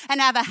victory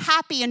and have a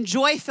happy and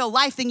joy-filled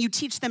life, then you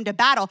teach them to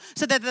battle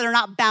so that they're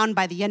not bound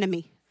by the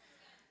enemy.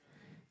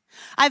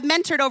 I've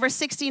mentored over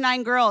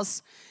 69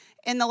 girls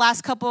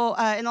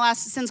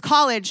since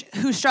college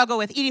who struggle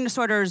with eating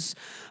disorders,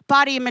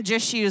 body image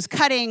issues,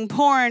 cutting,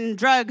 porn,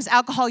 drugs,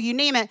 alcohol, you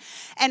name it.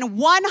 And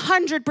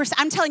 100%,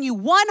 I'm telling you,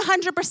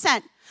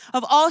 100%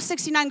 of all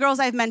 69 girls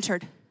I've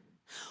mentored,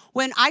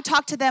 when I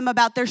talk to them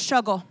about their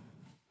struggle,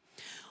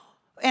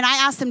 and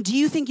I ask them, do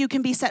you think you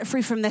can be set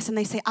free from this? And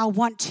they say, I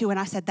want to. And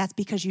I said, that's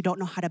because you don't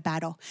know how to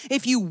battle.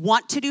 If you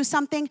want to do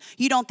something,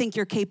 you don't think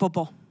you're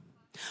capable.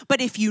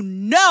 But if you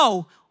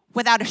know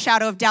without a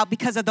shadow of doubt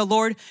because of the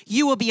Lord,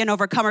 you will be an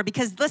overcomer.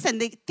 Because listen,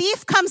 the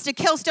thief comes to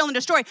kill, steal, and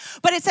destroy.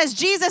 But it says,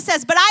 Jesus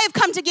says, but I have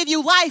come to give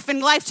you life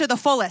and life to the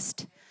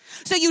fullest.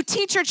 So you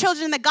teach your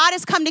children that God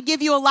has come to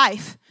give you a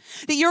life,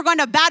 that you're going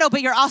to battle,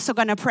 but you're also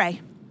going to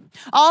pray.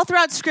 All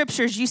throughout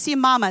scriptures, you see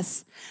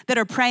mamas that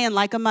are praying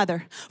like a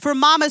mother. For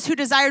mamas who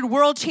desired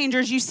world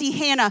changers, you see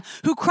Hannah,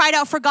 who cried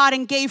out for God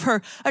and gave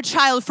her a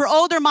child. For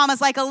older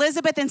mamas like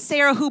Elizabeth and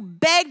Sarah, who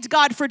begged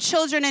God for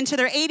children into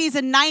their 80s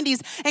and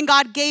 90s, and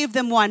God gave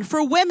them one.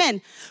 For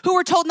women who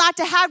were told not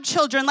to have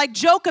children, like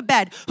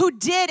Jochebed, who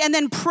did and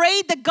then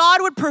prayed that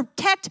God would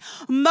protect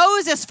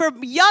Moses. For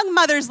young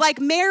mothers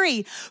like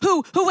Mary,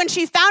 who when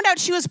she found out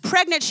she was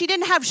pregnant, she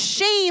didn't have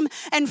shame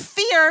and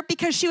fear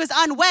because she was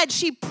unwed.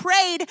 She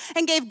prayed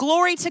and gave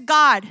glory to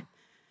God.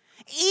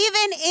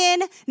 Even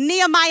in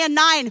Nehemiah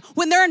 9,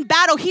 when they're in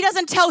battle, he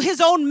doesn't tell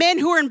his own men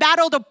who are in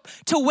battle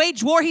to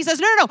wage war. He says,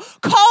 no,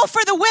 call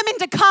for the women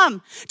to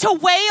come, to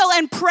wail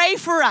and pray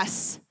for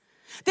us.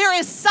 There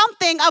is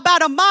something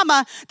about a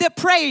mama that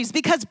prays,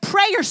 because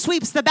prayer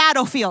sweeps the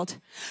battlefield.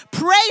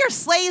 Prayer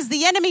slays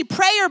the enemy.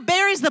 Prayer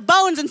buries the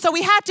bones. And so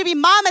we have to be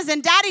mamas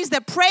and daddies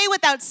that pray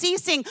without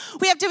ceasing.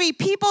 We have to be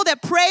people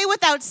that pray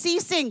without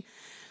ceasing.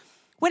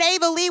 When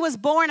Ava Lee was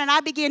born and I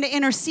began to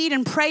intercede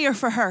in prayer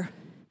for her,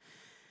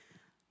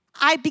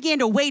 I began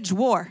to wage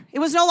war. It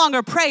was no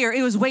longer prayer,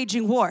 it was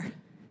waging war.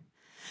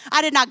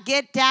 I did not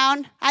get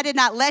down. I did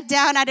not let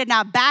down. I did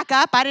not back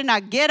up. I did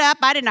not get up.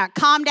 I did not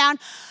calm down.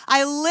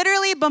 I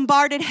literally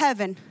bombarded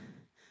heaven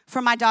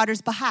for my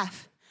daughter's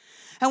behalf.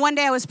 And one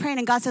day I was praying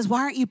and God says,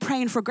 why aren't you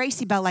praying for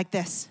Gracie Bell like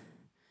this?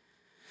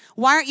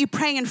 Why aren't you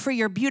praying for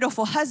your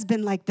beautiful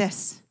husband like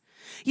this?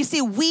 You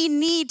see, we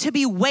need to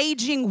be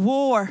waging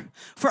war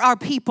for our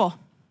people.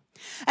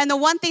 And the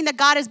one thing that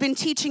God has been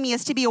teaching me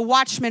is to be a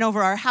watchman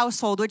over our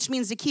household, which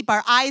means to keep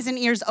our eyes and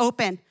ears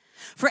open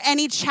for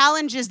any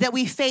challenges that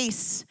we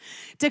face,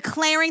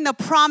 declaring the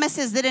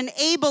promises that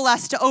enable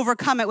us to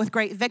overcome it with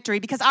great victory.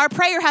 Because our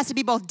prayer has to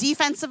be both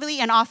defensively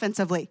and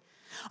offensively.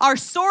 Our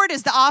sword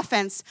is the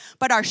offense,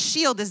 but our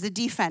shield is the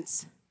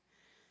defense.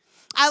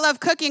 I love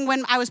cooking.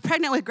 When I was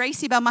pregnant with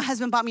Gracie Bell, my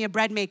husband bought me a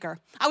bread maker.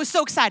 I was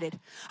so excited.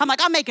 I'm like,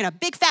 I'm making a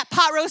big fat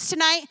pot roast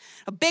tonight,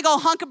 a big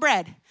old hunk of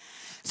bread.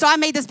 So I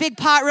made this big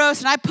pot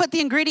roast and I put the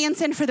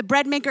ingredients in for the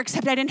bread maker,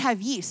 except I didn't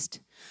have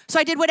yeast. So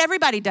I did what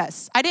everybody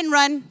does. I didn't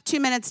run 2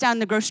 minutes down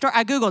the grocery store.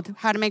 I Googled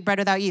how to make bread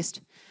without yeast.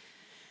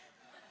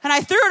 And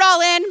I threw it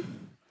all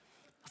in.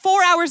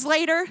 4 hours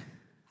later,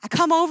 I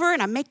come over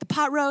and I make the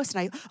pot roast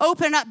and I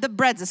open up, the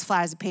bread's as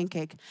flat as a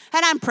pancake.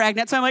 And I'm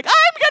pregnant, so I'm like,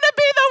 I'm gonna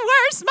be the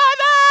worst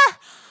mother.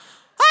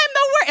 I'm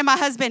the worst. And my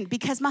husband,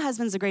 because my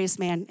husband's the greatest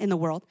man in the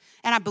world,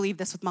 and I believe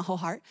this with my whole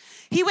heart,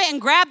 he went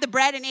and grabbed the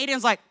bread and ate it and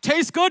was like,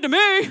 tastes good to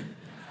me.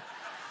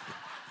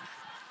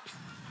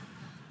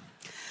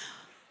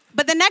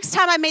 But the next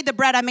time I made the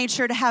bread, I made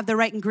sure to have the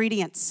right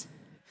ingredients.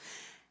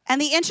 And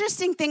the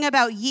interesting thing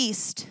about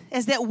yeast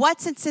is that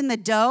once it's in the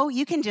dough,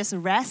 you can just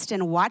rest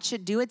and watch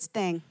it do its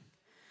thing.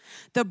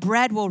 The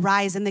bread will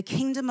rise, and the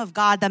kingdom of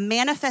God, the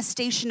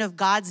manifestation of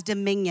God's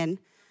dominion,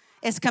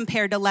 is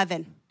compared to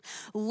leaven.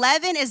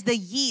 Leaven is the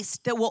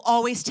yeast that will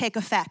always take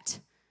effect.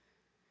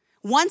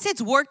 Once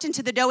it's worked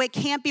into the dough, it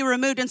can't be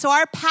removed. And so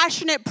our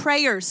passionate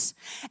prayers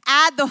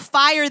add the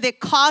fire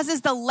that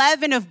causes the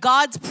leaven of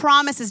God's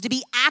promises to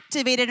be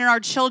activated in our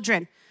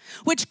children,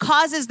 which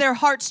causes their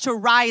hearts to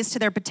rise to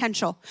their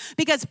potential.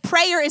 Because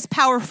prayer is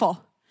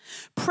powerful.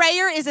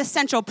 Prayer is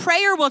essential.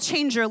 Prayer will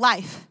change your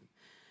life.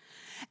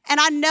 And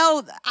I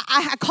know,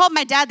 I called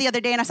my dad the other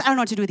day and I said, I don't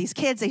know what to do with these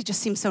kids. They just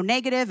seem so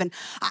negative. And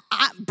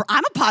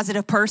I'm a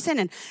positive person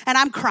and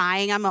I'm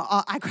crying.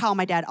 I call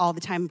my dad all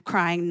the time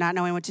crying, not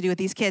knowing what to do with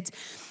these kids.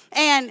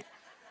 And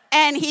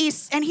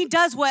he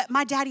does what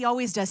my daddy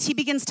always does. He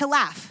begins to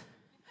laugh.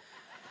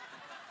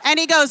 And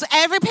he goes,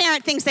 every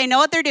parent thinks they know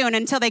what they're doing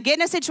until they get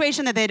in a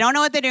situation that they don't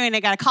know what they're doing. They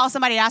got to call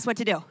somebody and ask what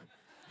to do.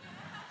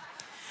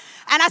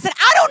 And I said,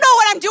 I don't know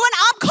what I'm doing.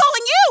 I'm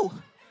calling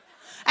you.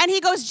 And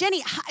he goes,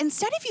 Jenny,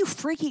 instead of you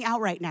freaking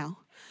out right now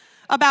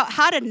about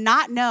how to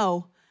not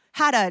know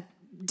how to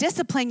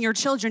discipline your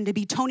children to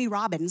be Tony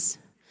Robbins,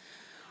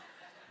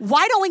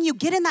 why don't when you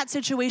get in that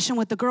situation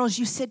with the girls,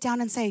 you sit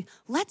down and say,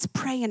 let's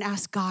pray and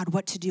ask God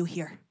what to do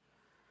here.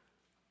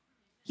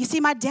 You see,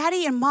 my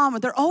daddy and mom,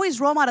 they're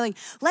always role modeling.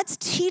 Let's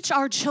teach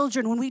our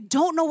children when we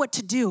don't know what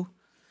to do,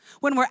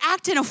 when we're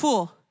acting a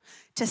fool,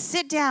 to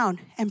sit down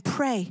and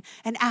pray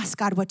and ask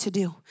God what to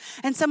do.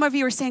 And some of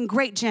you are saying,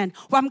 great, Jen.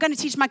 Well, I'm going to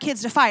teach my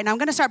kids to fight, and I'm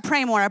going to start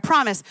praying more, I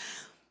promise.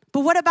 But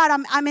what about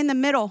I'm in the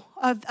middle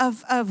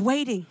of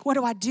waiting?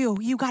 What do?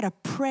 You got to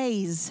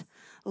praise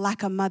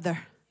like a mother.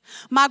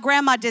 My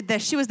grandma did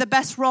this. She was the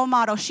best role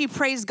model. She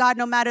praised God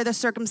no matter the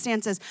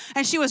circumstances.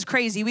 And she was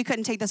crazy. We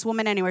couldn't take this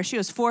woman anywhere. She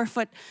was 4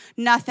 foot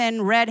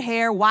nothing, red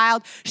hair,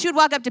 wild. She would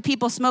walk up to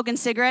people smoking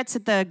cigarettes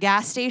at the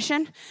gas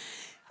station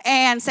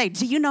and say,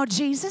 do you know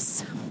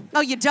Jesus?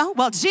 Oh, you don't?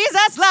 Well,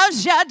 Jesus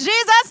loves you.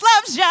 Jesus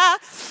loves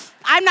you.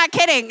 I'm not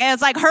kidding. It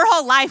was like her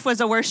whole life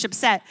was a worship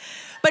set.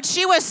 But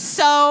she was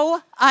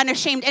so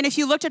unashamed. And if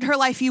you looked at her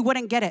life, you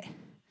wouldn't get it.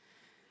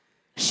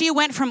 She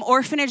went from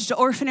orphanage to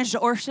orphanage to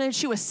orphanage.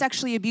 She was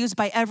sexually abused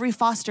by every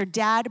foster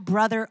dad,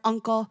 brother,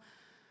 uncle.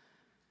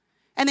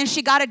 And then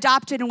she got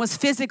adopted and was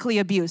physically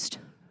abused.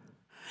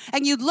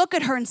 And you'd look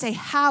at her and say,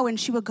 how? And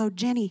she would go,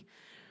 Jenny,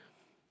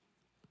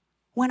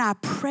 when I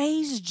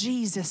praise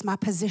Jesus, my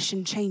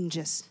position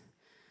changes.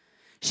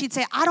 She'd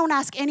say, I don't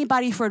ask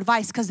anybody for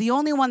advice because the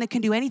only one that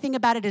can do anything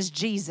about it is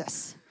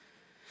Jesus.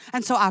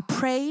 And so I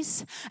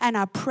praise and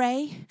I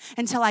pray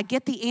until I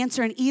get the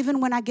answer. And even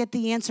when I get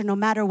the answer, no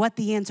matter what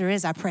the answer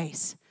is, I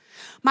praise.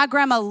 My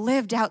grandma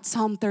lived out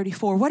Psalm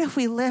 34. What if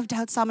we lived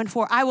out Psalm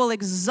 4? I will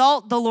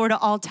exalt the Lord at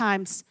all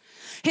times.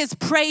 His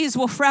praise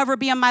will forever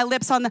be on my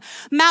lips on the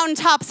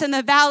mountaintops and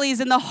the valleys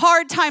and the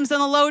hard times and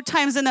the low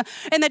times and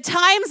the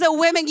times that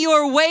women, you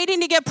are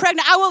waiting to get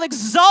pregnant. I will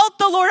exalt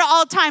the Lord at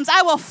all times.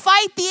 I will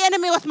fight the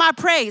enemy with my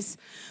praise.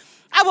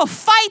 I will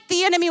fight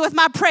the enemy with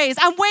my praise.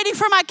 I'm waiting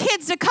for my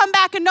kids to come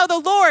back and know the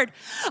Lord.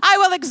 I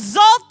will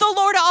exalt the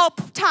Lord at all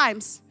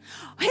times.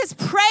 His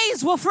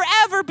praise will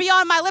forever be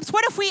on my lips.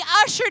 What if we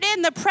ushered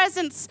in the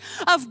presence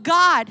of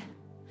God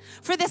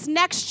for this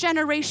next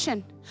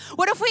generation?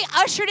 What if we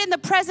ushered in the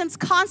presence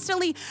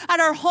constantly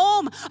at our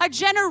home, a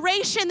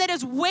generation that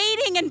is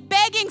waiting and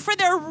begging for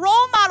their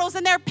role models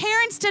and their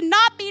parents to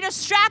not be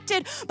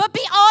distracted, but be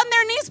on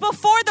their knees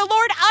before the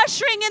Lord,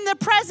 ushering in the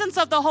presence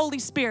of the Holy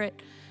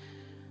Spirit?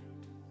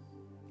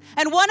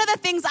 And one of the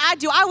things I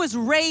do, I was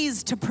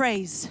raised to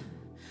praise.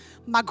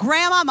 My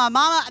grandma, my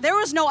mama, there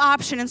was no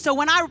option. And so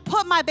when I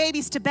put my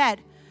babies to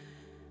bed,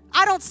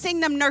 I don't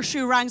sing them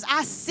nursery rhymes.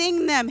 I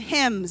sing them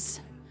hymns.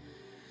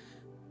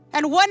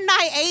 And one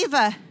night,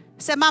 Ava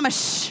said, Mama,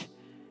 shh,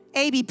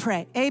 AB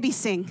pray, AB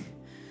sing.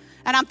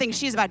 And I'm thinking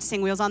she's about to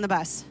sing Wheels on the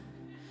Bus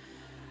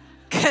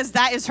because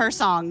that is her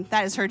song.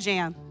 That is her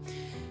jam.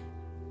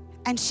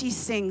 And she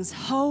sings,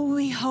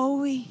 holy,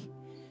 holy,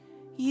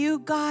 you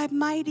God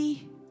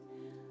mighty.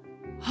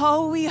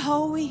 Holy,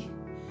 holy,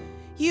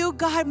 you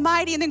God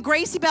mighty. And then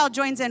Gracie Bell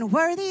joins in,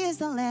 worthy is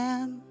the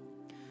Lamb,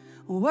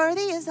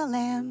 worthy is the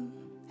Lamb.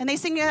 And they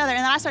sing together. And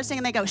then I start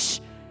singing, they go, shh.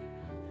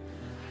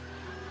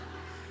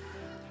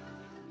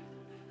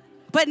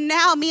 But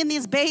now me and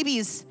these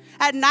babies,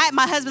 at night,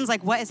 my husband's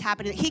like, what is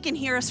happening? He can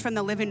hear us from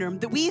the living room.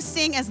 That we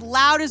sing as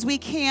loud as we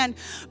can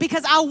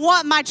because I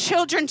want my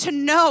children to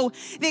know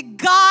that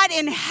God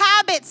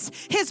inhabits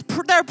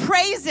their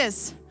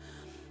praises.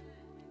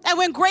 And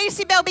when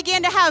Gracie Bell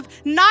began to have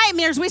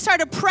nightmares, we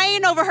started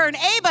praying over her. And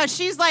Ava,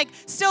 she's like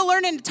still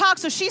learning to talk,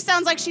 so she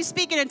sounds like she's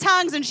speaking in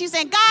tongues, and she's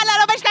saying, God,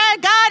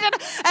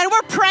 and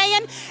we're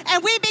praying.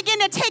 And we begin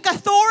to take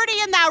authority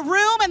in that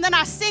room, and then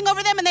I sing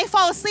over them, and they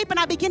fall asleep, and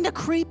I begin to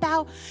creep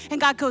out. And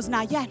God goes,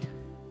 not yet.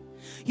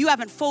 You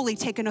haven't fully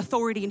taken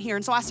authority in here.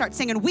 And so I start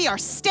singing, we are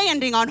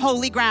standing on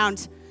holy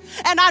ground.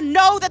 And I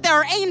know that there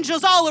are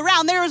angels all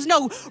around. There is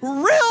no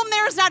room.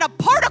 There is not a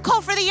particle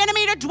for the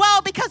enemy to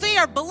dwell, because we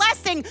are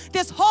blessing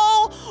this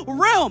whole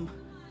room.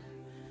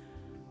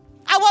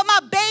 I want my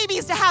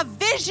babies to have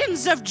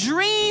visions of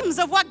dreams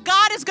of what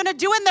God is going to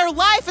do in their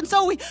life. And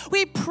so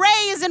we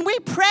praise and we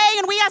pray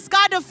and we ask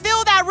God to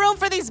fill that room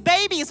for these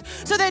babies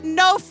so that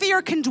no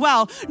fear can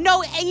dwell,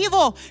 no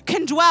evil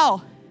can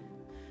dwell.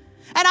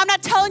 And I'm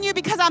not telling you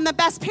because I'm the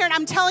best parent.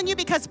 I'm telling you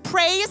because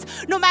praise,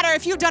 no matter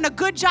if you've done a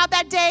good job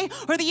that day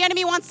or the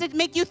enemy wants to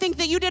make you think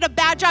that you did a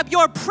bad job,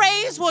 your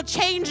praise will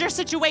change your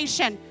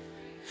situation.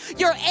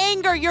 Your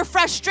anger, your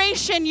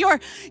frustration, your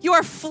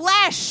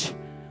flesh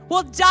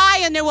will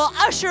die, and it will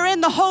usher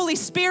in the Holy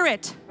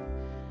Spirit.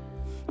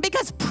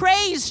 Because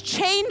praise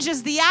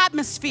changes the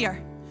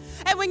atmosphere.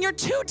 And when you're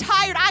too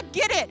tired, I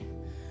get it.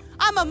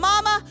 I'm a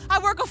mama. I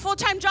work a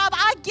full-time job.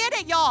 I get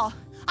it, y'all.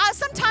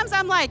 Sometimes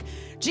I'm like,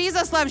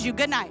 Jesus loves you.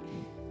 Good night.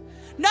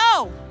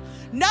 No,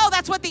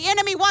 that's what the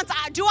enemy wants.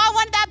 Do I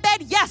want that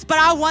bed? Yes, but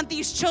I want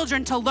these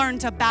children to learn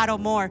to battle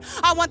more.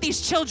 I want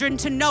these children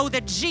to know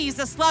that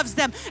Jesus loves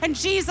them and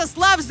Jesus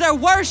loves their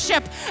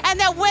worship, and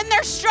that when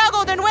they're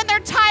struggled and when they're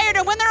tired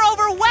and when they're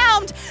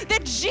overwhelmed,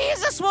 that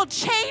Jesus will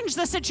change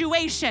the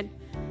situation.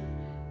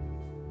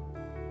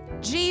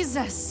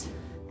 Jesus.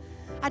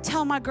 I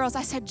tell my girls,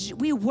 I said,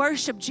 we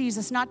worship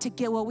Jesus not to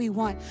get what we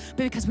want,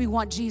 but because we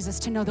want Jesus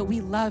to know that we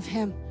love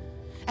him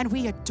and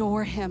we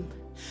adore him.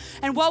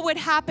 And what would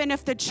happen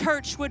if the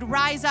church would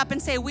rise up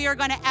and say, we are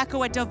going to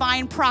echo a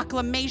divine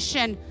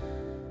proclamation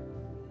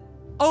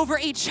over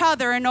each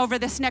other and over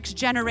this next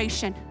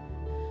generation?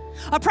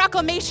 A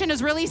proclamation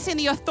is releasing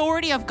the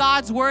authority of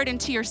God's word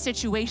into your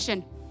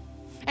situation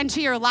and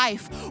to your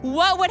life.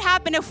 What would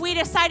happen if we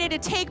decided to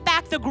take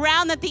back the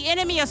ground that the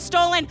enemy has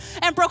stolen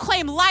and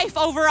proclaim life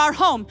over our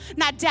home,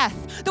 not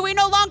death? That we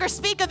no longer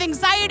speak of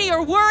anxiety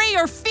or worry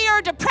or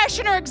fear,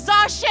 depression or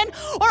exhaustion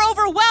or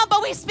overwhelm,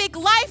 but we speak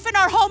life in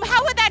our home.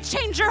 How would that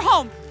change your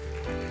home?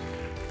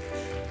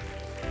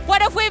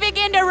 What if we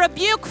begin to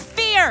rebuke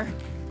fear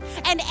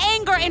and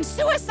anger and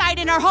suicide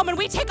in our home, and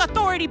we take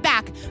authority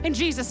back in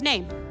Jesus'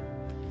 name?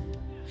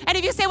 And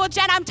if you say, well,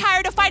 Jen, I'm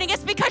tired of fighting,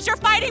 it's because you're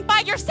fighting by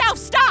yourself.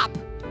 Stop.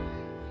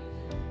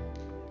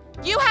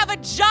 You have a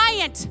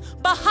giant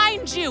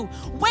behind you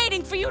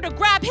waiting for you to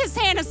grab his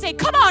hand and say,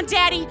 come on,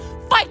 Daddy,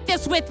 fight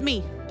this with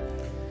me.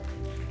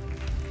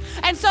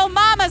 And so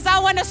mamas, I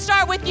want to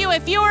start with you.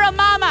 If you are a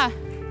mama,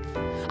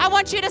 I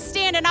want you to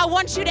stand and I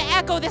want you to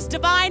echo this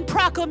divine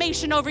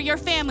proclamation over your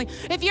family.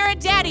 If you're a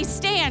daddy,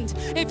 stand.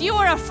 If you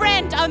are a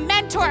friend, a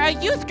mentor, a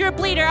youth group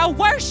leader, a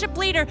worship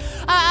leader,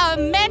 a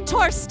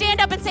mentor,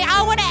 stand up and say,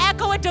 I want to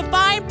echo a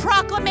divine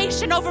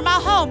proclamation over my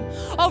home,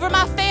 over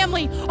my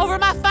family, over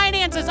my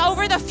finances,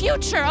 over the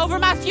future, over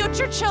my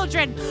future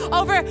children,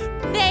 over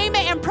name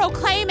it and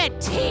proclaim it.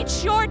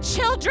 Teach your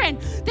children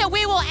that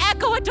we will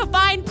echo a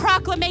divine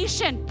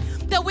proclamation,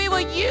 that we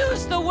will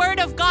use the word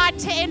of God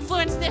to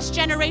influence this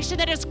generation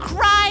that is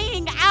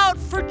crying out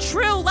for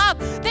true love.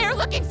 They are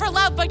looking for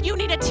love, but you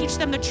need to teach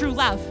them the true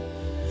love.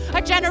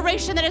 A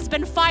generation that has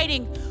been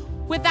fighting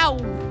without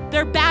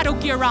their battle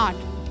gear on.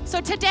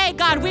 So today,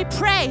 God, we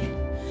pray.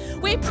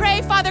 We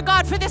pray, Father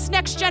God, for this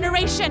next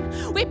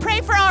generation. We pray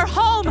for our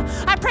home.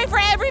 I pray for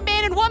every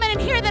man and woman in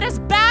here that is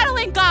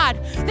battling,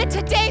 God, that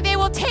today they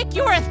will take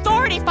your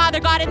authority, Father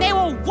God, and they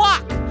will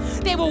walk.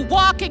 They will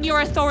walk in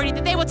your authority,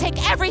 that they will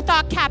take every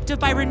thought captive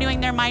by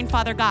renewing their mind,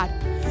 Father God.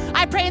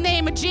 I pray in the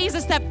name of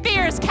Jesus that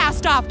fear is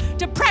cast off,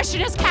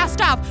 depression is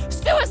cast off,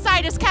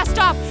 suicide is cast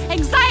off,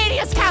 anxiety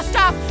is cast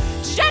off,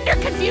 gender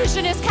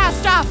confusion is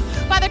cast off.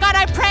 Father God,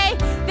 I pray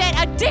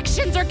that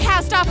addictions are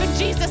cast off in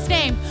Jesus'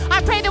 name.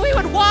 I pray that we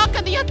would walk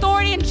in the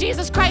authority in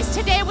Jesus Christ.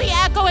 Today we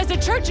echo as a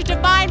church a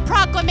divine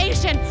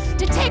proclamation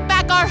to take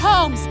back our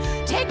homes,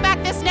 take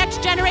back this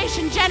next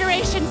generation,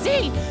 Generation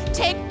Z,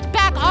 take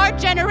back our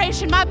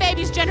generation, my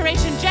baby's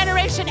generation,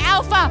 Generation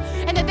Alpha,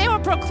 and that they will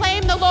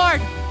proclaim the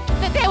Lord,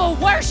 that they will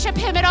worship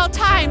him at all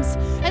times,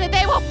 and that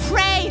they will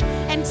pray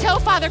until,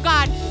 Father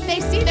God, they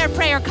see their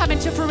prayer come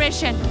into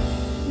fruition.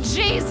 In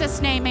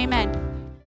Jesus' name, amen.